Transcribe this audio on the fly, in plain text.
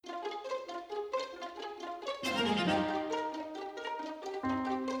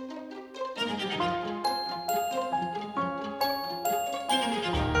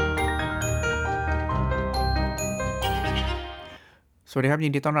สวัสดีครับยิ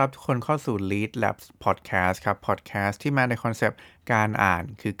นดีต้อนรับทุกคนเข้าสู่ Lead Labs Podcast ครับ Podcast ที่มาในคอนเซปต์การอ่าน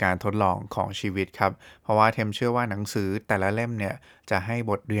คือการทดลองของชีวิตครับเพราะว่าเทมเชื่อว่าหนังสือแต่ละเล่มเนี่ยจะให้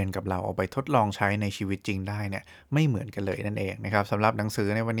บทเรียนกับเราเอาไปทดลองใช้ในชีวิตจริงได้เนี่ยไม่เหมือนกันเลยนั่นเองนะครับสำหรับหนังสือ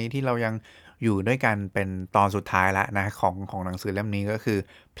ในวันนี้ที่เรายังอยู่ด้วยกันเป็นตอนสุดท้ายแล้วนะของหนังสือเล่มนี้ก็คือ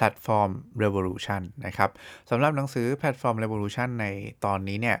Platform Revolution นะครับสำหรับหนังสือ Platform Revolution ในตอน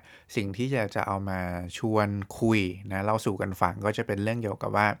นี้เนี่ยสิ่งที่อยากจะเอามาชวนคุยนะเล่าสู่กันฟังก็จะเป็นเรื่องเกี่ยวกั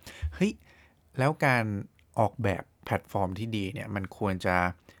บว่าเฮ้ยแล้วการออกแบบแพลตฟอร์มที่ดีเนี่ยมันควรจะ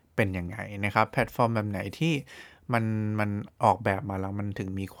เป็นยังไงนะครับแพลตฟอร์มแบบไหนที่มันออกแบบมาแล้วมันถึง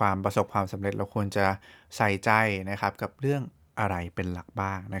มีความประสบความสำเร็จเราควรจะใส่ใจนะครับกับเรื่องอะไรเป็นหลัก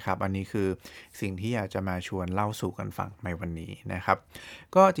บ้างนะครับอันนี้คือสิ่งที่อยากจะมาชวนเล่าสู่กันฟังในวันนี้นะครับ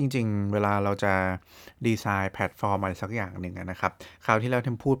ก็จริงๆเวลาเราจะดีไซน์แพลตฟอร์มอะไรสักอย่างหนึ่งนะครับคราวที่แล้ว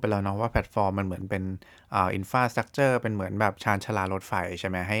ที่พูดไปแล้วเนาะว่าแพลตฟอร์มมันเหมือนเป็นอินฟราสตรักเจอร์เป็นเหมือนแบบชานชาลารถไฟใช่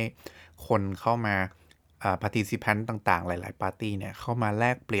ไหมให้คนเข้ามาparticipant ต่างๆหลายๆปาร์ตี้เนี่ยเข้ามาแล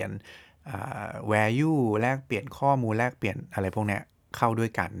กเปลี่ยนvalue แลกเปลี่ยนข้อมูลแลกเปลี่ยนอะไรพวกเนี้ยเข้าด้วย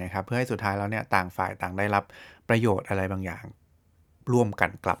กันนะครับเพื่อให้สุดท้ายแล้วเนี่ยต่างฝ่ายต่างได้รับประโยชน์อะไรบางอย่างร่วมกั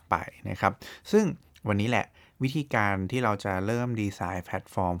นกลับไปนะครับซึ่งวันนี้แหละวิธีการที่เราจะเริ่มดีไซน์แพลต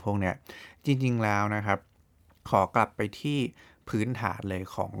ฟอร์มพวกเนี้ยจริงๆแล้วนะครับขอกลับไปที่พื้นฐานเลย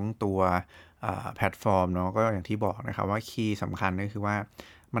ของตัวแพลตฟอร์มเนาะก็อย่างที่บอกนะครับว่าคีย์สำคัญก็คือว่า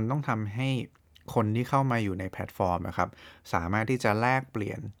มันต้องทำให้คนที่เข้ามาอยู่ในแพลตฟอร์มนะครับสามารถที่จะแลกเป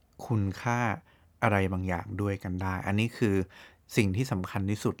ลี่ยนคุณค่าอะไรบางอย่างด้วยกันได้อันนี้คือสิ่งที่สำคัญ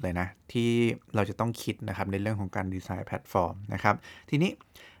ที่สุดเลยนะที่เราจะต้องคิดนะครับในเรื่องของการดีไซน์แพลตฟอร์มนะครับทีนี้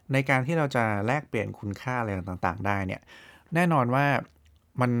ในการที่เราจะแลกเปลี่ยนคุณค่าอะไรต่างๆได้เนี่ยแน่นอนว่า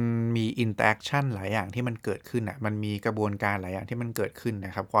มันมีอินเตอร์แอคชั่นหลายอย่างที่มันเกิดขึ้นอ่ะมันมีกระบวนการหลายอย่างที่มันเกิดขึ้นน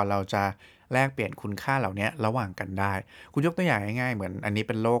ะครับกว่าเราจะแลกเปลี่ยนคุณค่าเหล่านี้ระหว่างกันได้คุณยกตัวอย่างง่ายๆเหมือนอันนี้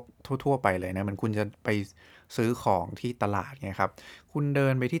เป็นโลกทั่วๆไปเลยนะเหมือนคุณจะไปซื้อของที่ตลาดเนี่ยครับคุณเดิ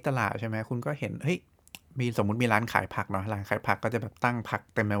นไปที่ตลาดใช่ไหมคุณก็เห็นเฮ้ยมีสมมุติมีร้านขายผักเนาะร้านขายผักก็จะแบบตั้งผัก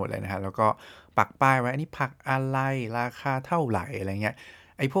เต็มไปหมดเลยนะฮะแล้วก็ปักป้ายไว้อันนี้ผักอะไรราคาเท่าไหร่อะไรเงี้ย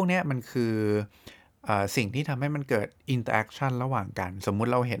ไอ้พวกเนี้ยมันคือสิ่งที่ทำให้มันเกิดอินเตอร์แอคชั่นระหว่างกันสมมุติ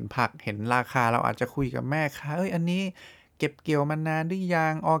เราเห็นผักเห็นราคาเราอาจจะคุยกับแม่ค้าเอ้ยอันนี้เก็บเกี่ยวมานานหรือยั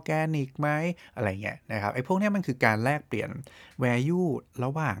งออร์แกนิกไหมอะไรเงี้ยนะครับไอ้พวกเนี้ยมันคือการแลกเปลี่ยน value ร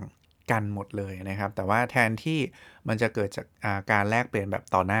ะหว่างกันหมดเลยนะครับแต่ว่าแทนที่มันจะเกิดจากการแลกเปลี่ยนแบบ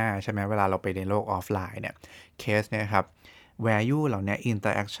ต่อหน้าใช่ไหมเวลาเราไปในโลกออฟไลน์เนี่ยเคสเนี่ยครับ value เหล่าเนี้ย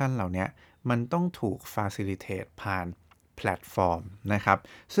interaction เหล่าเนี้ยมันต้องถูก facilitate ผ่านแพลตฟอร์มนะครับ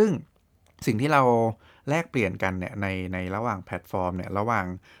ซึ่งสิ่งที่เราแลกเปลี่ยนกันเนี่ยในระหว่างแพลตฟอร์มเนี่ยระหว่าง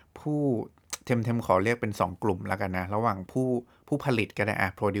ผู้เทมขอเรียกเป็น2กลุ่มแล้วกันนะระหว่างผู้ผลิตก็ได้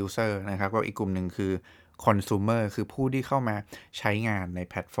producer นะครับก็อีกกลุ่มหนึ่งคือ consumer คือผู้ที่เข้ามาใช้งานใน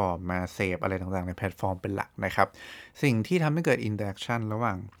แพลตฟอร์มมาเสพอะไรต่างๆในแพลตฟอร์มเป็นหลักนะครับสิ่งที่ทำให้เกิด interaction ระห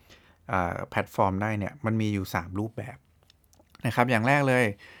ว่างแพลตฟอร์มได้เนี่ยมันมีอยู่3รูปแบบนะครับอย่างแรกเลย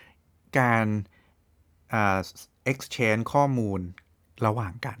การexchange ข้อมูลระหว่า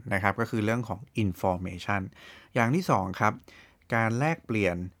งกันนะครับก็คือเรื่องของ information อย่างที่2ครับการแลกเปลี่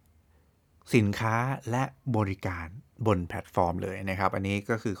ยนสินค้าและบริการบนแพลตฟอร์มเลยนะครับอันนี้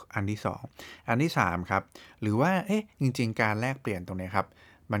ก็คืออันที่2อันที่3ครับหรือว่าจริงๆการแลกเปลี่ยนตรงนี้ครับ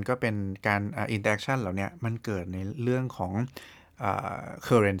มันก็เป็นการinteraction เหล่านี้มันเกิดในเรื่องของ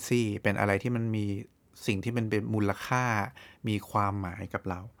currency เป็นอะไรที่มันมีสิ่งที่มันเป็นมูลค่ามีความหมายกับ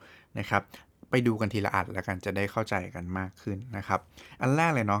เรานะครับไปดูกันทีละอันแล้วกันจะได้เข้าใจกันมากขึ้นนะครับอันแร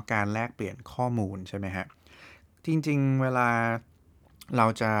กเลยเนาะการแลกเปลี่ยนข้อมูลใช่ไหมฮะจริงๆเวลาเรา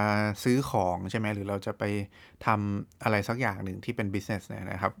จะซื้อของใช่ไหมหรือเราจะไปทำอะไรสักอย่างหนึ่งที่เป็น business เนี่ย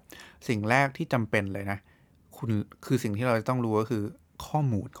นะครับสิ่งแรกที่จำเป็นเลยนะคุณคือสิ่งที่เราจะต้องรู้ก็คือข้อ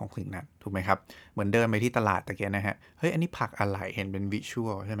มูลของสิ่งนั้นถูกไหมครับเหมือนเดินไปที่ตลาดตะเกียนะฮะเฮ้ยอันนี้ผักอะไรเห็นเป็นวิชว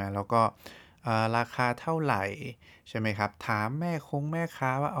ลใช่ไหมแล้วก็ราคาเท่าไหร่ใช่ไหมครับถามแม่ค้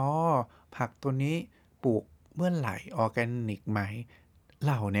าว่าอ๋อผักตัวนี้ปลูกเมื่อไหร่ออร์แกนิกไหมเ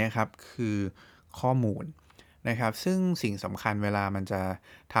หล่านี้ครับคือข้อมูลนะครับซึ่งสิ่งสำคัญเวลามันจะ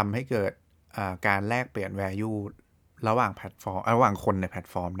ทำให้เกิดการแลกเปลี่ยน value ระหว่างแพลตฟอร์มระหว่างคนในแพลต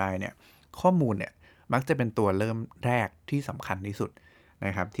ฟอร์มได้เนี่ยข้อมูลเนี่ยมักจะเป็นตัวเริ่มแรกที่สำคัญที่สุดน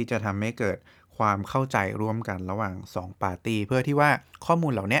ะครับที่จะทำให้เกิดความเข้าใจร่วมกันระหว่าง2ปาร์ตี้เพื่อที่ว่าข้อมู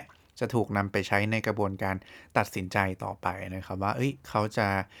ลเหล่านี้จะถูกนำไปใช้ในกระบวนการตัดสินใจต่อไปนะครับว่าเขาจะ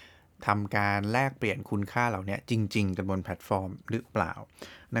ทำการแลกเปลี่ยนคุณค่าเหล่านี้จริงๆกันบนแพลตฟอร์มหรือเปล่า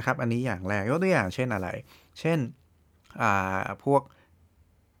นะครับอันนี้อย่างแรกยกตัวอย่างเช่นอะไรเช่นพวก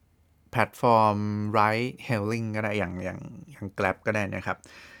แพลตฟอร์ม ride hailing ก็ได้อย่าง Grab ก็ได้นะครับ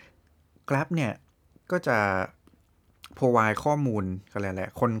Grab เนี่ยก็จะ provide ข้อมูลกันแหละ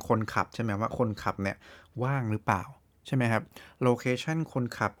คนขับใช่ไหมว่าคนขับเนี่ยว่างหรือเปล่าใช่ไหมครับโลเคชันคน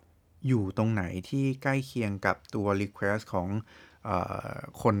ขับอยู่ตรงไหนที่ใกล้เคียงกับตัว request ของเอ่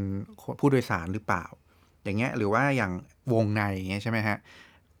คนผู้โดยสารหรือเปล่าอย่างเงี้ยหรือว่าอย่างวงในอย่างเงี้ยใช่ไหมฮะ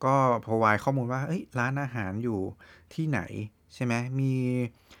ก็ provide ข้อมูลว่าเอ้ยร้านอาหารอยู่ที่ไหนใช่ไหมมี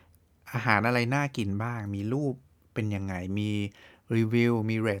อาหารอะไรน่ากินบ้างมีรูปเป็นยังไงมีรีวิว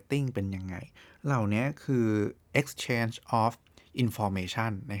มีเรตติ้งเป็นยังไง เหล่านี้คือ exchange of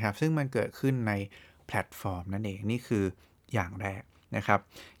information นะครับซึ่งมันเกิดขึ้นในแพลตฟอร์มนั่นเองนี่คืออย่างแรกนะครับ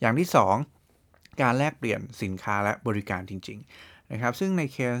อย่างที่2การแลกเปลี่ยนสินค้าและบริการจริงๆนะครับซึ่งใน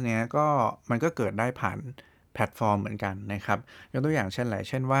เคสเนี้ยก็มันก็เกิดได้ผ่านแพลตฟอร์มเหมือนกันนะครับยกตัวอย่างเช่นอะไร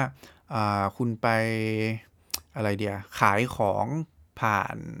เช่นว่าคุณไปอะไรเดียขายของผ่า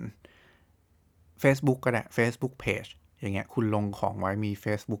น Facebook ก็ได้ Facebook Page อย่างเงี้ยคุณลงของไว้มี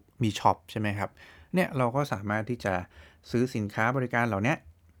Facebook มีช็อปใช่ไหมครับเนี่ยเราก็สามารถที่จะซื้อสินค้าบริการเหล่านี้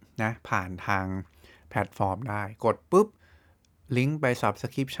นะผ่านทางแพลตฟอร์มได้กดปุ๊บลิงก์ไป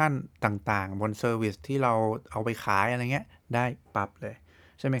Subscription ต่างๆบนเซอร์วิสที่เราเอาไปขายอะไรเงี้ยได้ปั๊บเลย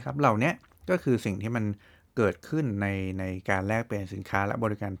ใช่ไหมครับเหล่านี้ก็คือสิ่งที่มันเกิดขึ้นในการแลกเปลี่ยนสินค้าและบ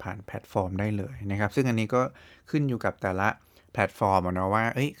ริการผ่านแพลตฟอร์มได้เลยนะครับซึ่งอันนี้ก็ขึ้นอยู่กับแต่ละแพลตฟอร์มนะว่า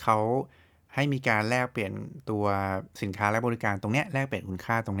เขาให้มีการแลกเปลี่ยนตัวสินค้าและบริการตรงเนี้ยแลกเปลี่ยนคุณ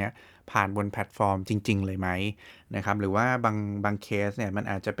ค่าตรงเนี้ยผ่านบนแพลตฟอร์มจริงๆเลยไหมนะครับหรือว่าบางเคสเนี่ยมัน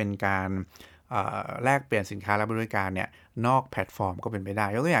อาจจะเป็นการแลกเปลี่ยนสินค้าและบริการเนี่ยนอกแพลตฟอร์มก็เป็นไปได้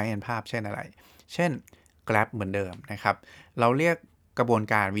ยกตัวอย่างให้เห็นภาพเช่นอะไรเช่น Grab เหมือนเดิมนะครับเราเรียกกระบวน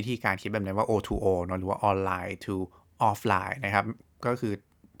การวิธีการคิดแบบนี้ว่า O2O เนอะหรือว่า Online to Offline นะครับก็คือ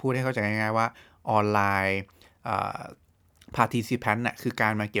พูดให้เข้าใจง่ายๆว่าออนไลน์participant น่ะคือกา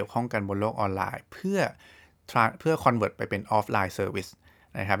รมาเกี่ยวข้องกันบนโลกออนไลน์เพื่อ convert ไปเป็น offline service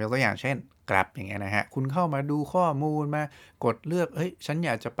นะครับยกตัวอย่างเช่น Grab อย่างเงี้ยนะฮะคุณเข้ามาดูข้อมูลมากดเลือกฉันอย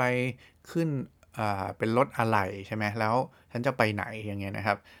ากจะไปขึ้นเป็นรถอะไรใช่ไหมแล้วฉันจะไปไหนอย่างเงี้ยนะค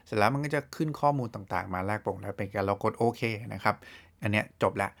รับเสร็จแล้วมันก็จะขึ้นข้อมูลต่างๆมาแลกเปลี่ยนแล้วเป็นการเรากดโอเคนะครับอันเนี้ยจ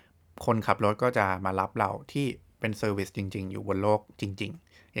บละคนขับรถก็จะมารับเราที่เป็นเซอร์วิสจริงๆอยู่บนโลกจริง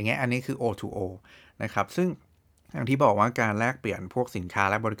ๆอย่างเงี้ยอันนี้คือ O2O นะครับซึ่งอย่างที่บอกว่าการแลกเปลี่ยนพวกสินค้า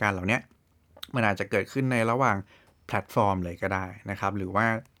และบริการเหล่านี้มันอาจจะเกิดขึ้นในระหว่างแพลตฟอร์มเลยก็ได้นะครับหรือว่า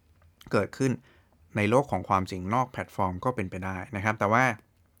เกิดขึ้นในโลกของความจริงนอกแพลตฟอร์มก็เป็นไปได้นะครับแต่ว่า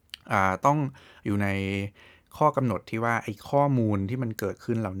ต้องอยู่ในข้อกำหนดที่ว่าไอ้ข้อมูลที่มันเกิด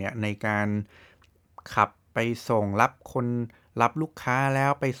ขึ้นเหล่านี้ในการขับไปส่งรับลูกค้าแล้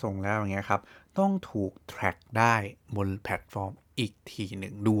วไปส่งแล้วอย่างเงี้ยครับต้องถูก track ได้บนแพลตฟอร์มอีกทีห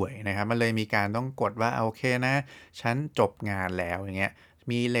นึ่งด้วยนะครับมันเลยมีการต้องกดว่าโอเคนะฉันจบงานแล้วอย่างเงี้ย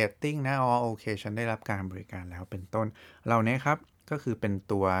มีเรตติ้งนะโอเคฉันได้รับการบริการแล้วเป็นต้นเหล่านี้ครับก็คือเป็น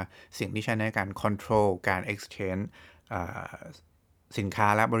ตัวสิ่งที่ใช้ในการ control การ exchange อ่าสินค้า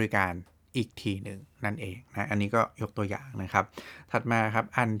และบริการอีกทีหนึ่งนั่นเองนะอันนี้ก็ยกตัวอย่างนะครับถัดมาครับ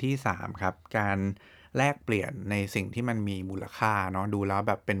อันที่3ครับการแลกเปลี่ยนในสิ่งที่มันมีมูลค่าเนาะดูแล้วแ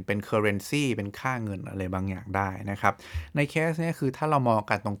บบเป็น currency เป็นค่าเงินอะไรบางอย่างได้นะครับในเคสนี้คือถ้าเรามอง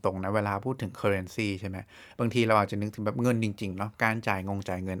กันตรงๆนะเวลาพูดถึง currency ใช่ไหมบางทีเราอาจจะนึกถึงแบบเงินจริงๆเนาะการจ่าย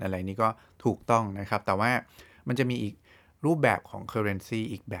เงินอะไรนี่ก็ถูกต้องนะครับแต่ว่ามันจะมีอีกรูปแบบของ currency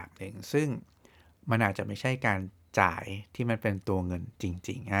อีกแบบหนึ่งซึ่งมันอาจจะไม่ใช่การจ่ายที่มันเป็นตัวเงินจ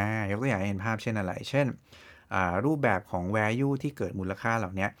ริงๆยกตัวอย่างให้เห็นภาพเช่นอะไรเช่นรูปแบบของ value ที่เกิดมูลค่าเหล่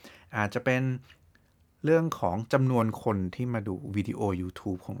านี้อาจจะเป็นเรื่องของจำนวนคนที่มาดูวิดีโอ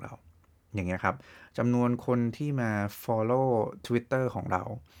YouTube ของเราอย่างเงี้ยครับจำนวนคนที่มา follow Twitter ของเรา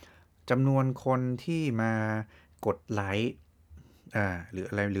จำนวนคนที่มากดไลค์หรือ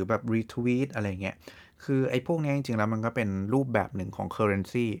อะไรหรือแบบ retweet อะไรเงี้ยคือไอ้พวกนี้จริงๆแล้วมันก็เป็นรูปแบบหนึ่งของ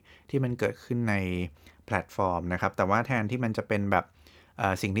currency ที่มันเกิดขึ้นในแพลตฟอร์มนะครับแต่ว่าแทนที่มันจะเป็นแบบ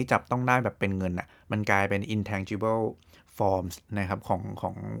สิ่งที่จับต้องได้แบบเป็นเงินอ่ะมันกลายเป็น intangible forms นะครับข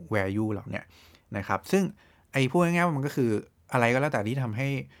อง value เหล่านี้นะครับซึ่งไอ้พูดง่ายๆว่ามันก็คืออะไรก็แล้วแต่ที่ทำให้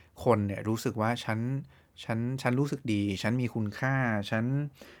คนเนี่ยรู้สึกว่าฉันรู้สึกดีฉันมีคุณค่าฉัน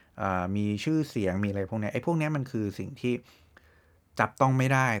มีชื่อเสียงมีอะไรพวกนี้ไอ้พวกนี้มันคือสิ่งที่จับต้องไม่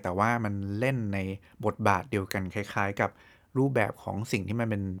ได้แต่ว่ามันเล่นในบทบาทเดียวกันคล้ายๆกับรูปแบบของสิ่งที่มัน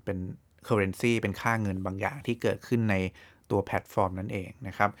เป็น currency เป็นค่าเงินบางอย่างที่เกิดขึ้นในตัวแพลตฟอร์มนั่นเองน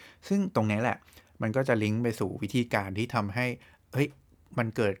ะครับซึ่งตรงนี้แหละมันก็จะลิงก์ไปสู่วิธีการที่ทำให้มัน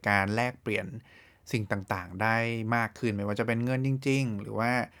เกิดการแลกเปลี่ยนสิ่งต่างๆได้มากขึ้นไม่ว่าจะเป็นเงินจริงๆหรือว่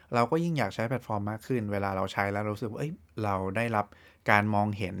าเราก็ยิ่งอยากใช้แพลตฟอร์มมากขึ้นเวลาเราใช้แล้วรู้สึกว่าเราได้รับการมอง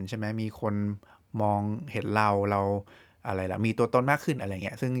เห็นใช่ไหมมีคนมองเห็นเราอะไรล่ะมีตัวตนมากขึ้นอะไรเ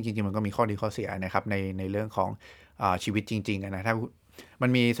งี้ยซึ่งจริงๆมันก็มีข้อดีข้อเสียนะครับในเรื่องของชีวิตจริงๆนะ มัน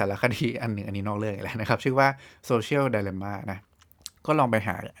มีสารคดีอันหนึ่งอันนี้นอกเรื่องอีกแล้วนะครับชื่อว่า Social Dilemma นะก็ลองไปห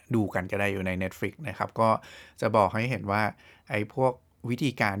าดูกันก็ได้อยู่ใน Netflix นะครับก็จะบอกให้เห็นว่าไอ้พวกวิ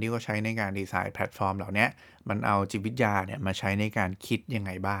ธีการที่เขาใช้ในการดีไซน์แพลตฟอร์มเหล่าเนี้ยมันเอาจิตวิทยาเนี่ยมาใช้ในการคิดยังไ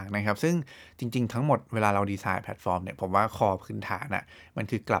งบ้างนะครับซึ่งจริงๆทั้งหมดเวลาเราดีไซน์แพลตฟอร์มเนี่ยผมว่าคอพื้นฐานอะมัน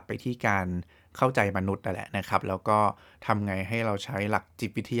คือกลับไปที่การเข้าใจมนุษย์นั่นแหละนะครับแล้วก็ทำไงให้เราใช้หลักจิ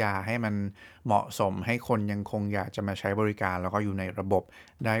ตวิทยาให้มันเหมาะสมให้คนยังคงอยากจะมาใช้บริการแล้วก็อยู่ในระบบ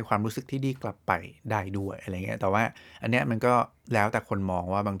ได้ความรู้สึกที่ดีกลับไปได้ด้วยอะไรเงี้ยแต่ว่าอันเนี้ยมันก็แล้วแต่คนมอง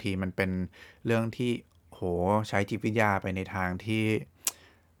ว่าบางทีมันเป็นเรื่องที่โหใช้จิตวิทยาไปในทางที่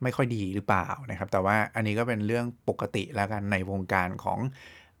ไม่ค่อยดีหรือเปล่านะครับแต่ว่าอันนี้ก็เป็นเรื่องปกติแล้วกันในวงการของ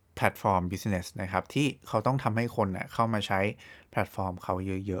แพลตฟอร์มบิสเนสนะครับที่เขาต้องทำให้คนน่ะเข้ามาใช้แพลตฟอร์มเขา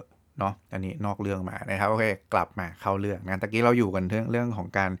เยอะๆเนาะอันนี้นอกเรื่องมานะครับโอเคกลับมาเข้าเรื่องนะตะกี้เราอยู่กันเรื่องของ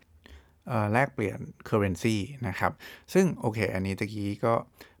การแลกเปลี่ยน currency นะครับซึ่งโอเคอันนี้ตะกี้ก็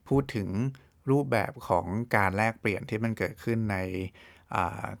พูดถึงรูปแบบของการแลกเปลี่ยนที่มันเกิดขึ้นใน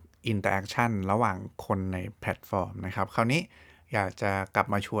อินเตอร์แอคชั่นระหว่างคนในแพลตฟอร์มนะครับคราวนี้อยากจะกลับ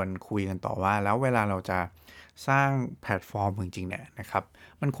มาชวนคุยกันต่อว่าแล้วเวลาเราจะสร้างแพลตฟอร์มจริงๆเนี่ยนะครับ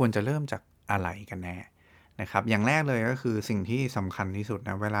มันควรจะเริ่มจากอะไรกันแน่นะครับอย่างแรกเลยก็คือสิ่งที่สำคัญที่สุดน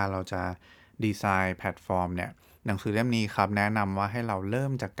ะเวลาเราจะดีไซน์แพลตฟอร์มเนี่ยหนังสือเล่มนี้ครับแนะนำว่าให้เราเริ่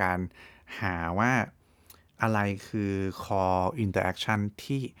มจากการหาว่าอะไรคือ core interaction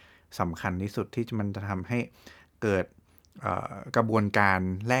ที่สำคัญที่สุดที่มันจะทำให้เกิดกระบวนการ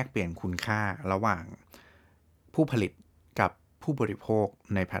แลกเปลี่ยนคุณค่าระหว่างผู้ผลิตกับผู้บริโภค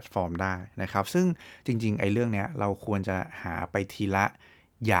ในแพลตฟอร์มได้นะครับซึ่งจริงๆไอ้เรื่องเนี้ยเราควรจะหาไปทีละ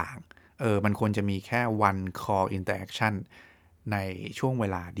อย่างมันควรจะมีแค่ one core interaction ในช่วงเว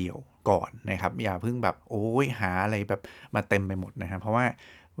ลาเดียวก่อนนะครับอย่าเพิ่งแบบโอ้ยหาอะไรแบบมาเต็มไปหมดนะครับเพราะว่า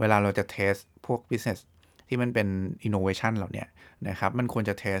เวลาเราจะเทสพวก business ที่มันเป็น innovation เหล่านี้นะครับมันควร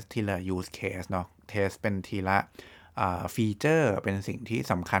จะเทสทีละ use case เนาะเทสเป็นทีละฟีเจอร์เป็นสิ่งที่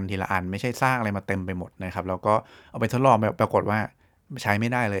สำคัญทีละอันไม่ใช่สร้างอะไรมาเต็มไปหมดนะครับแล้วก็เอาไปทดลองแบบปรากฏว่าใช้ไม่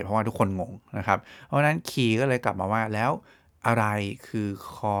ได้เลยเพราะว่าทุกคนงงนะครับเพราะฉะนั้นคีย์ก็เลยกลับมาว่าแล้วอะไรคือ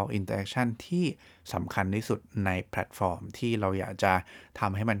core interaction ที่สำคัญที่สุดในแพลตฟอร์มที่เราอยากจะท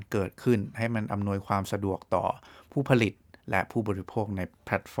ำให้มันเกิดขึ้นให้มันอำนวยความสะดวกต่อผู้ผลิตและผู้บริโภคในแพ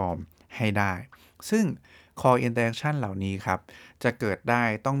ลตฟอร์มให้ได้ซึ่ง core interaction เหล่านี้ครับจะเกิดได้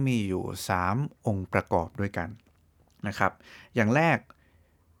ต้องมีอยู่3องค์ประกอบด้วยกันนะครับอย่างแรก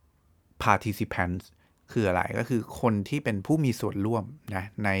participants คืออะไรก็คือคนที่เป็นผู้มีส่วนร่วมนะ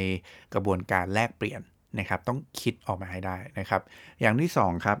ในกระบวนการแลกเปลี่ยนนะครับต้องคิดออกมาให้ได้นะครับอย่างที่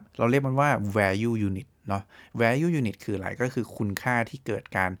2ครับเราเรียกมันว่า value unit เนาะ value unit คืออะไรก็คือคุณค่าที่เกิด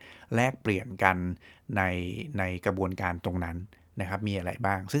การแลกเปลี่ยนกันในในกระบวนการตรงนั้นนะครับมีอะไร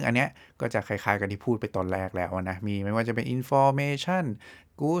บ้างซึ่งอันเนี้ยก็จะคล้ายๆกันที่พูดไปตอนแรกแล้วนะมีไม่ว่าจะเป็น information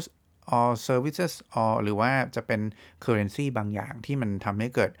goods or services or หรือว่าจะเป็น currency บางอย่างที่มันทำให้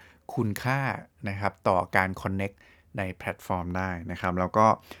เกิดคุณค่านะครับต่อการ connect ในแพลตฟอร์มได้นะครับแล้วก็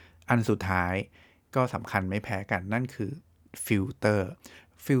อันสุดท้ายก็สำคัญไม่แพ้กันนั่นคือฟิลเตอร์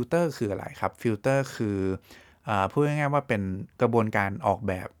คืออะไรครับฟิลเตอร์คือพูดง่ายๆว่าเป็นกระบวนการออก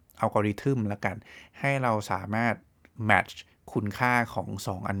แบบอัลกอริทึมละกันให้เราสามารถ match คุณค่าของ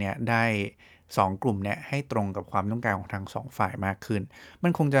2อันเนี้ยได้2กลุ่มเนี้ยให้ตรงกับความต้องการของทั้ง2ฝ่ายมากขึ้นมั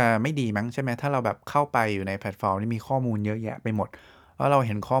นคงจะไม่ดีมั้งใช่ไหมถ้าเราแบบเข้าไปอยู่ในแพลตฟอร์มที่มีข้อมูลเยอะแยะไปหมดแล้วเราเ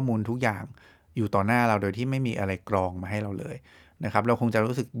ห็นข้อมูลทุกอย่างอยู่ต่อหน้าเราโดยที่ไม่มีอะไรกรองมาให้เราเลยนะครับเราคงจะ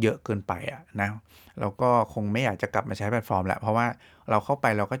รู้สึกเยอะเกินไปอะนะแล้วก็คงไม่อยากจะกลับมาใช้แพลตฟอร์มแล้วเพราะว่าเราเข้าไป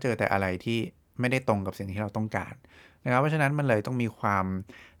เราก็เจอแต่อะไรที่ไม่ได้ตรงกับสิ่งที่เราต้องการนะครับเพราะฉะนั้นมันเลยต้องมีความ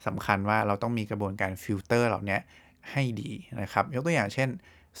สำคัญว่าเราต้องมีกระบวนการฟิลเตอร์เหล่านี้ให้ดีนะครับยกตัวอย่างเช่น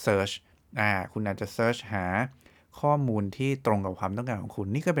Search คุณอาจจะ Search หาข้อมูลที่ตรงกับความต้องการของคุณ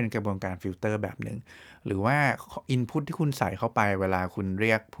นี่ก็เป็นกระบวนการฟิลเตอร์แบบหนึ่งหรือว่า Input ที่คุณใส่เข้าไปเวลาคุณเ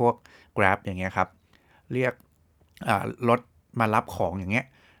รียกพวก Grab อย่างเงี้ยครับเรียกรถมารับของอย่างเงี้ย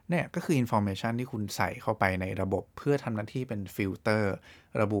เนี่ยก็คือ information ที่คุณใส่เข้าไปในระบบเพื่อทำหน้าที่เป็นฟิลเตอร์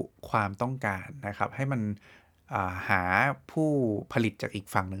ระบุความต้องการนะครับให้มันหาผู้ผลิตจากอีก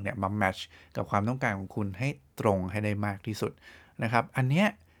ฝั่งหนึ่งเนี่ยมาแมทช์กับความต้องการของคุณให้ตรงให้ได้มากที่สุดนะครับอันเนี้ย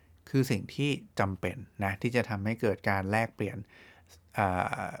คือสิ่งที่จำเป็นนะที่จะทำให้เกิดการแลกเปลี่ยน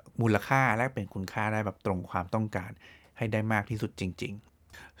มูลค่าแลกเปลี่ยนคุณค่าได้แบบตรงความต้องการให้ได้มากที่สุดจริง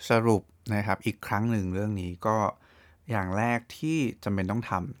ๆสรุปนะครับอีกครั้งหนึ่งเรื่องนี้ก็อย่างแรกที่จำเป็นต้อง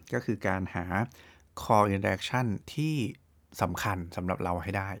ทำก็คือการหา call interaction ที่สำคัญสำหรับเราใ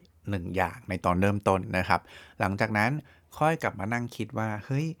ห้ได้1อย่างในตอนเริ่มต้นนะครับหลังจากนั้นค่อยกลับมานั่งคิดว่าเ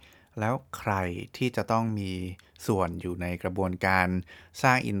ฮ้ย แล้วใครที่จะต้องมีส่วนอยู่ในกระบวนการส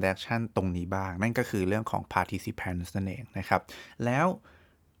ร้าง interaction ตรงนี้บ้างนั่นก็คือเรื่องของ participants นั่นเองนะครับแล้ว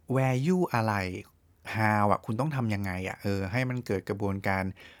value อะไร how อะคุณต้องทำยังไงอะให้มันเกิดกระบวนการ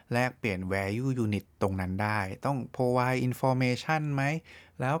แลกเปลี่ยน value unit ตรงนั้นได้ต้อง provide information ไหม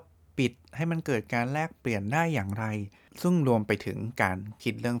แล้วปิดให้มันเกิดการแลกเปลี่ยนได้อย่างไรซึ่งรวมไปถึงการ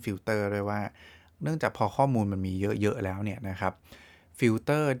คิดเรื่องฟิลเตอร์ด้วยว่าเนื่องจากพอข้อมูลมันมีเยอะๆแล้วเนี่ยนะครับฟิลเต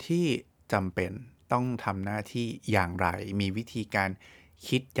อร์ที่จำเป็นต้องทำหน้าที่อย่างไรมีวิธีการ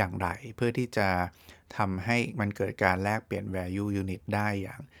คิดอย่างไรเพื่อที่จะทำให้มันเกิดการแลกเปลี่ยน value unit ได้อ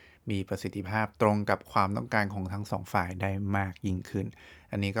ย่างมีประสิทธิภาพตรงกับความต้องการของทั้งสองฝ่ายได้มากยิ่งขึ้น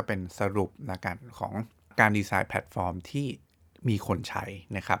อันนี้ก็เป็นสรุปละกันของการดีไซน์แพลตฟอร์มที่มีคนใช้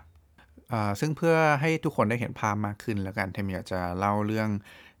นะครับซึ่งเพื่อให้ทุกคนได้เห็นภาพมากขึ้นแล้วกันเทมอยากจะเล่าเรื่อง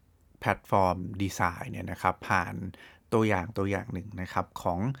แพลตฟอร์มดีไซน์เนี่ยนะครับผ่านตัวอย่างหนึ่งนะครับข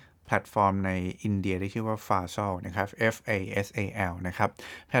องแพลตฟอร์มในอินเดียที่ชื่อว่า Fasal นะครับ FASAL นะครับ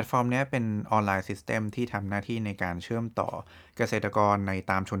แพลตฟอร์มนี้เป็นออนไลน์ซิสเต็มที่ทำหน้าที่ในการเชื่อมต่อเกษตรกรใน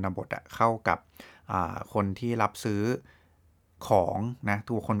ตามชนบทเข้ากับคนที่รับซื้อของนะ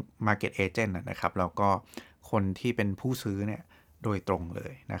ทุกคน Market Agent นะครับแล้วก็คนที่เป็นผู้ซื้อเนี่ยโดยตรงเล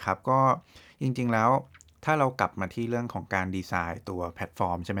ยนะครับก็จริงๆแล้วถ้าเรากลับมาที่เรื่องของการดีไซน์ตัวแพลตฟอ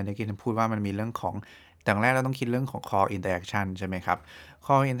ร์มใช่ไหมที่พูดว่ามันมีเรื่องของแต่แรกเราต้องคิดเรื่องของ Call Interaction ใช่ไหมครับ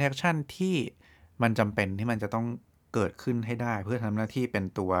Call Interaction ที่มันจำเป็นที่มันจะต้องเกิดขึ้นให้ได้เพื่อทำหน้าที่เป็น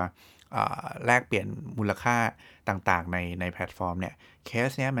ตัวแลกเปลี่ยนมูลค่าต่างๆในแพลตฟอร์มเนี่ยเคส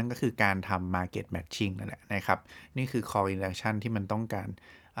เนี้ยมันก็คือการทำ Market Matching นั่นแหละนะครับนี่คือ Call Interaction ที่มันต้องการ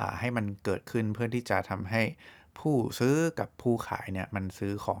ให้มันเกิดขึ้นเพื่อที่จะทำให้ผู้ซื้อกับผู้ขายเนี่ยมันซื้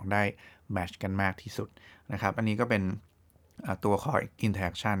อของได้แมทช์กันมากที่สุดนะครับอันนี้ก็เป็นตัว Call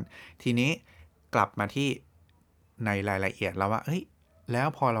Interaction ทีนี้กลับมาที่ในรายละเอียดแล้วว่าแล้ว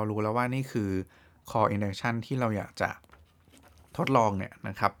พอเรารู้แล้วว่านี่คือ Call Interaction ที่เราอยากจะทดลองเนี่ย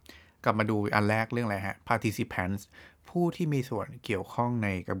นะครับกลับมาดูอันแรกเรื่องอะไรฮะ Participants ผู้ที่มีส่วนเกี่ยวข้องใน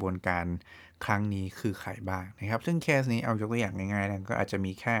กระบวนการครั้งนี้คือใครบ้างนะครับซึ่งเคสนี้เอายกตัวอย่างง่ายๆนะก็อาจจะ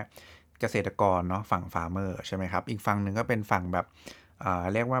มีแค่เกษตรกรเนาะฝั่ง farmer ใช่ไหมครับอีกฝั่งหนึ่งก็เป็นฝั่งแบบ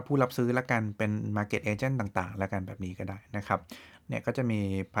เรียกว่าผู้รับซื้อละกันเป็น market agent ต่างๆละกันแบบนี้ก็ได้นะครับเนี่ยก็จะมี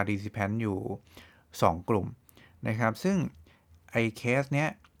participant อยู่2กลุ่มนะครับซึ่งไอ้เคสเนี้ย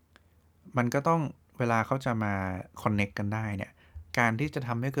มันก็ต้องเวลาเขาจะมา connect กันได้เนี่ยการที่จะท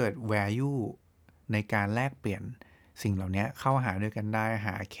ำให้เกิด value ในการแลกเปลี่ยนสิ่งเหล่านี้เข้าหาด้วยกันได้ห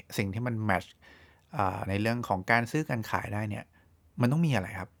าสิ่งที่มัน match ในเรื่องของการซื้อการขายได้เนี่ยมันต้องมีอะไร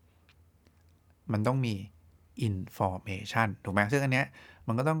ครับมันต้องมี information ถูกไหมซึ่งอันเนี้ย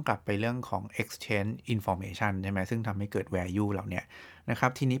มันก็ต้องกลับไปเรื่องของ exchange information ใช่ไหมซึ่งทำให้เกิด value เหล่านี้นะครั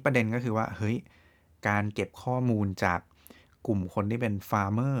บทีนี้ประเด็นก็คือว่าเฮ้ยการเก็บข้อมูลจากกลุ่มคนที่เป็น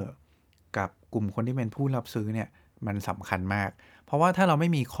farmer กับกลุ่มคนที่เป็นผู้รับซื้อเนี่ยมันสำคัญมากเพราะว่าถ้าเราไม่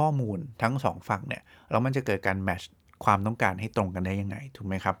มีข้อมูลทั้งสองฝั่งเนี่ยแล้วมันจะเกิดการ match ความต้องการให้ตรงกันได้ยังไงถูก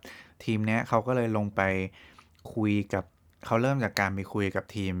ไหมครับทีมเนี้ยเขาก็เลยลงไปคุยกับเขาเริ่มจากการไปคุยกับ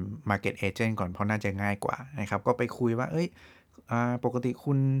ทีม Market Agent ก่อนเพราะน่าจะง่ายกว่านะครับก็ไปคุยว่าปกติ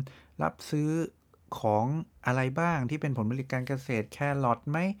คุณรับซื้อของอะไรบ้างที่เป็นผลผลิตการเกษตรแครอท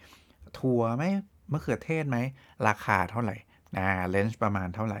ไหมถั่วไหมมะเขือเทศไหมราคาเท่าไหร่เลนส์ประมาณ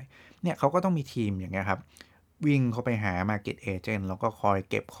เท่าไหร่เนี่ยเขาก็ต้องมีทีมอย่างเงี้ยครับวิ่งเข้าไปหา Market Agent แล้วก็คอย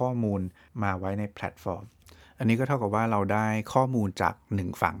เก็บข้อมูลมาไว้ในแพลตฟอร์มอันนี้ก็เท่ากับว่าเราได้ข้อมูลจาก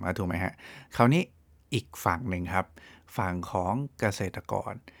1ฝั่งแล้วถูกไหมฮะคราวนี้อีกฝั่งหนึ่งครับฝั่งของเกษตรก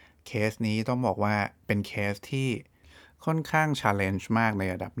รเคสนี้ต้องบอกว่าเป็นเคสที่ค่อนข้าง challenge มากใน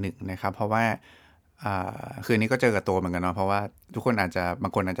ระดับหนึ่งนะครับเพราะว่าคืนนี้ก็เจอกับตัวเหมือนกันเนาะเพราะว่าทุกคนบา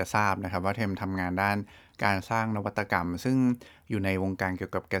งคนอาจจะทราบนะครับว่าเทมทำงานด้านการสร้างนวัตกรรมซึ่งอยู่ในวงการเกี่ย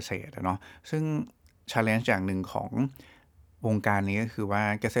วกับเกษตรเนาะซึ่ง challenge อย่างหนึ่งของวงการนี้ก็คือว่า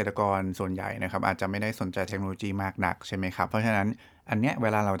เกษตรกรส่วนใหญ่นะครับอาจจะไม่ได้สนใจเทคโนโลยีมากนักใช่ไหมครับเพราะฉะนั้นอันเนี้ยเว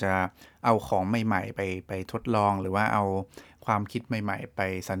ลาเราจะเอาของใหม่ๆไปทดลองหรือว่าเอาความคิดใหม่ๆไป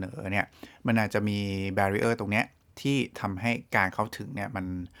เสนอเนี่ยมันอาจจะมี barrier ตรงเนี้ยที่ทำให้การเข้าถึงเนี่ย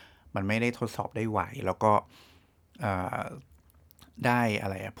มันไม่ได้ทดสอบได้ไหวแล้วก็ได้อะ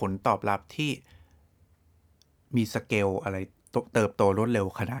ไรผลตอบรับที่มีสเกลอะไรเติบโตรวดเร็ว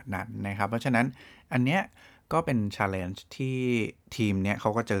ขนาดนั้นนะครับเพราะฉะนั้นอันเนี้ยก็เป็น challenge ที่ทีมเนี้ยเขา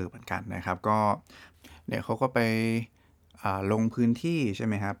ก็เจอเหมือนกันนะครับก็เนี่ยเขาก็ไปลงพื้นที่ใช่ไ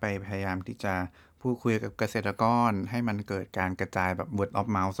หมครับไปพยายามที่จะพูดคุยกับเกษตรกรให้มันเกิดการกระจายแบบ word of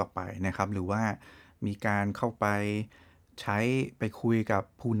mouth ออกไปนะครับหรือว่ามีการเข้าไปใช้ไปคุยกับ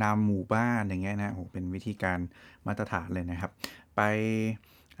ผู้นำหมู่บ้านอย่างเงี้ยนะโอ้เป็นวิธีการมาตรฐานเลยนะครับไป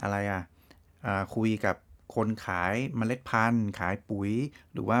อะไรคุยกับ คนขายเมล็ดพันธุ์ขายปุ๋ย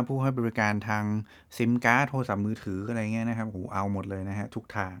หรือว่าผู้ให้บริการทางซิมการ์ดโทรศัพท์มือถืออะไรเงี้ยนะครับโอ้โฮเอาหมดเลยนะครับทุก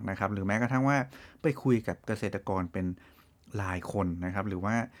ทางนะครับหรือแม้กระทั่งว่าไปคุยกับเกษตรกรเป็นรายคนนะครับหรือ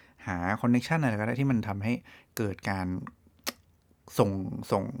ว่าหาคอนเน็กชันอะไรก็ได้ที่มันทำให้เกิดการส่ง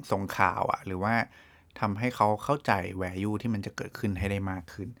ส่งข่าวอะหรือว่าทำให้เขาเข้าใจ value ที่มันจะเกิดขึ้นให้ได้มาก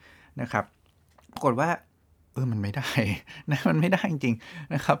ขึ้นนะครับปรากฏว่ามันไม่ได้นะมันไม่ได้จริง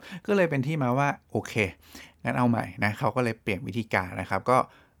ๆนะครับก็เลยเป็นที่มาว่าโอเคงั้นเอาใหม่นะเขาก็เลยเปลี่ยนวิธีการนะครับก็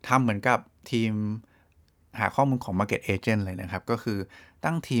ทำเหมือนกับทีมหาข้อมูลของ Market Agent เลยนะครับก็คือ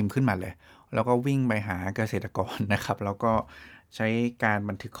ตั้งทีมขึ้นมาเลยแล้วก็วิ่งไปหาเกษตรกรนะครับแล้วก็ใช้การ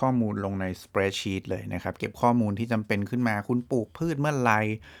บันทึกข้อมูลลงใน Spreadsheet เลยนะครับเก็บข้อมูลที่จำเป็นขึ้นมาคุณปลูกพืชเมื่อไร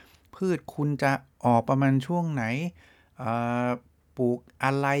พืชคุณจะออกประมาณช่วงไหนเอ่อปลูกอ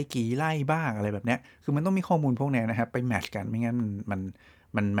ะไรกี่ไร่บ้างอะไรแบบเนี้ยคือมันต้องมีข้อมูลพวกเนี้ยนะครับไปแมตช์กันไม่งั้น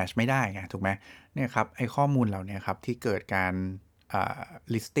มันแมตช์ไม่ได้ไงถูกไหมเนี่ยครับไอ้ข้อมูลเหล่าเนี้ยครับที่เกิดการ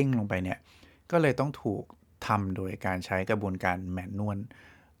listing ลงไปเนี่ยก็เลยต้องถูกทำโดยการใช้กระบวนการ manual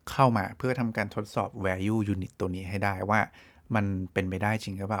เข้ามาเพื่อทำการทดสอบ value unit ตัวนี้ให้ได้ว่ามันเป็นไปได้จ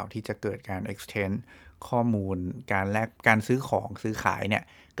ริงหรือเปล่าที่จะเกิดการ extend ข้อมูลการซื้อของซื้อขายเนี่ย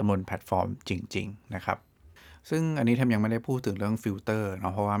กับบนแพลตฟอร์มจริงๆนะครับซึ่งอันนี้แทมยังไม่ได้พูดถึงเรื่องฟิลเตอร์เนา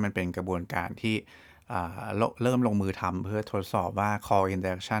ะเพราะว่ามันเป็นกระบวนการที่เริ่มลงมือทำเพื่อทดสอบว่า call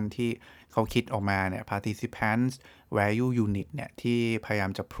interaction ที่เขาคิดออกมาเนี่ย participants value unit เนี่ยที่พยายา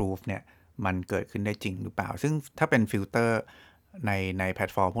มจะ prove เนี่ยมันเกิดขึ้นได้จริงหรือเปล่าซึ่งถ้าเป็นฟิลเตอร์ในแพล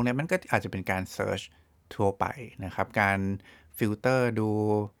ตฟอร์มพวกนี้มันก็อาจจะเป็นการ search ทั่วไปนะครับการฟิลเตอร์ดู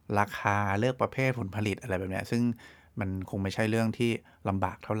ราคาเลือกประเภทผลผลิตอะไรแบบเนี้ยซึ่งมันคงไม่ใช่เรื่องที่ลำบ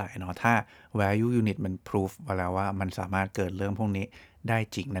ากเท่าไหร่เนาะถ้า value unit มัน proof มาแล้วว่ามันสามารถเกิดเรื่องพวกนี้ได้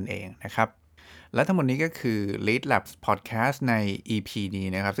จริงนั่นเองนะครับและทั้งหมดนี้ก็คือ Lead Labs Podcast ใน EP นี้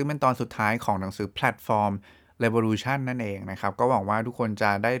นะครับซึ่งเป็นตอนสุดท้ายของหนังสือแพลตฟอร์ม Revolution นั่นเองนะครับก็หวังว่าทุกคนจ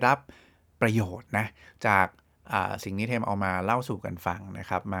ะได้รับประโยชน์นะจากสิ่งที่เทมเอามาเล่าสู่กันฟังนะ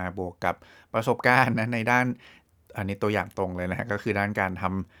ครับมาบวกกับประสบการณ์นะในด้านอันนี้ตัวอย่างตรงเลยนะก็คือด้านการท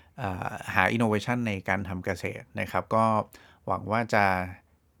ำหา innovation ในการทำเกษตรนะครับก็หวังว่าจะ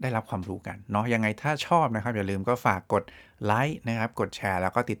ได้รับความรู้กันเนาะยังไงถ้าชอบนะครับอย่าลืมก็ฝากกดไลค์นะครับกดแชร์แล้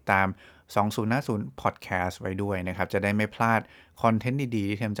วก็ติดตาม2050 Podcast ไว้ด้วยนะครับจะได้ไม่พลาดคอนเทนต์ดีๆ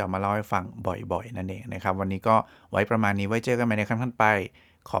ที่เทมจะมาเล่าให้ฟังบ่อยๆนั่นเองนะครับวันนี้ก็ไว้ประมาณนี้ไว้เจอกันใหม่ในครั้งถัดไป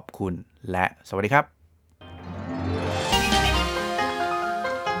ขอบคุณและสวัสดีครับ